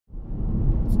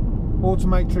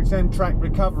Automatrics MTrack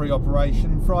recovery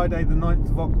operation, Friday the 9th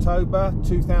of October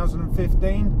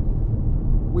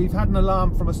 2015. We've had an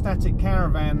alarm from a static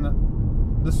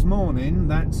caravan this morning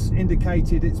that's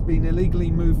indicated it's been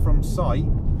illegally moved from site.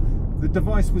 The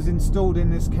device was installed in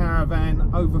this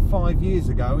caravan over 5 years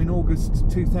ago in August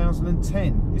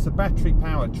 2010. It's a battery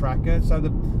powered tracker, so the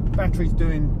battery's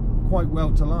doing quite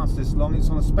well to last this long.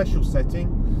 It's on a special setting,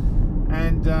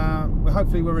 and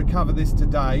hopefully we'll recover this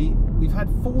today. We've had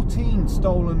 14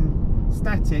 stolen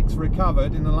statics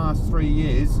recovered in the last 3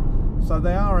 years, so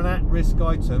they are an at-risk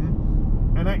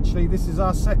item, and actually this is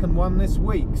our second one this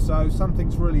week, so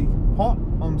something's really hot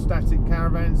on static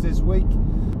caravans this week.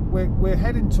 We're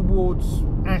heading towards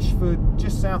Ashford,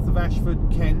 just south of Ashford,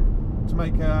 Kent, to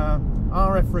make a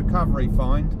RF recovery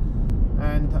find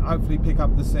and hopefully pick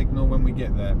up the signal when we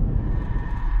get there.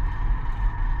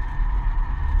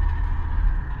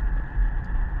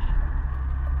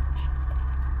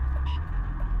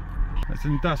 It's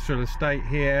an industrial estate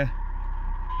here,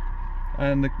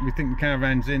 and we think the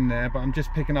caravan's in there, but I'm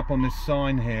just picking up on this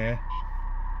sign here.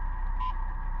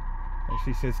 It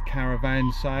actually says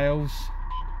Caravan Sales.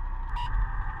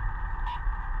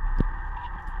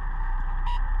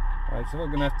 Right, so what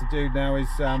we're going to have to do now is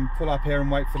pull up here and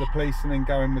wait for the police, and then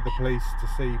go in with the police to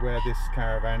see where this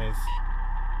caravan is.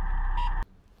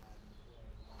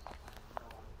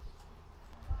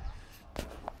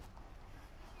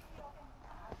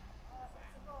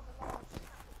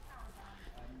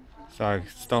 So,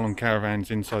 stolen caravan's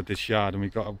inside this yard, and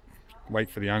we've got to wait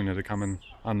for the owner to come and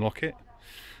unlock it.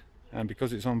 And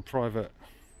because it's on private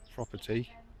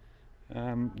property,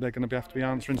 they're going to have to be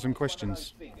answering some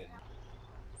questions. Good.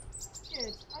 I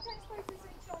don't suppose there's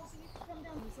any chance you could come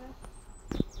down, sir?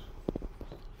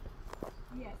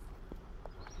 Yes.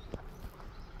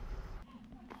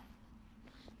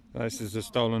 This is a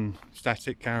stolen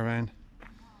static caravan.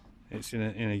 It's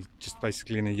just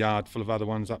basically in a yard full of other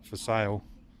ones up for sale.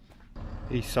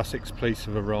 The Sussex Police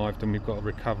have arrived, and we've got a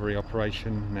recovery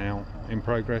operation now in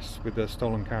progress with the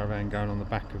stolen caravan going on the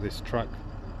back of this truck,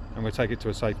 and we'll take it to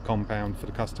a safe compound for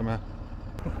the customer.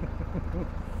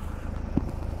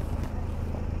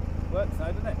 Works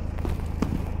though, doesn't it?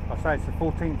 I say it's the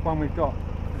 14th one we've got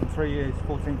in 3 years,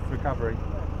 14th recovery.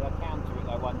 They'll counter it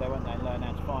though one day, won't they, and learn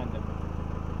how to find them.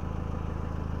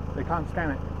 They can't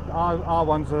scan it. Our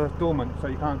ones are dormant, so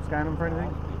you can't scan them for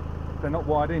anything. They're not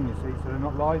wired in, you see, so they're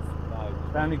not live. No.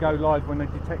 They only go live when they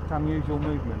detect unusual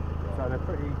movement, so they're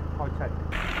pretty high tech.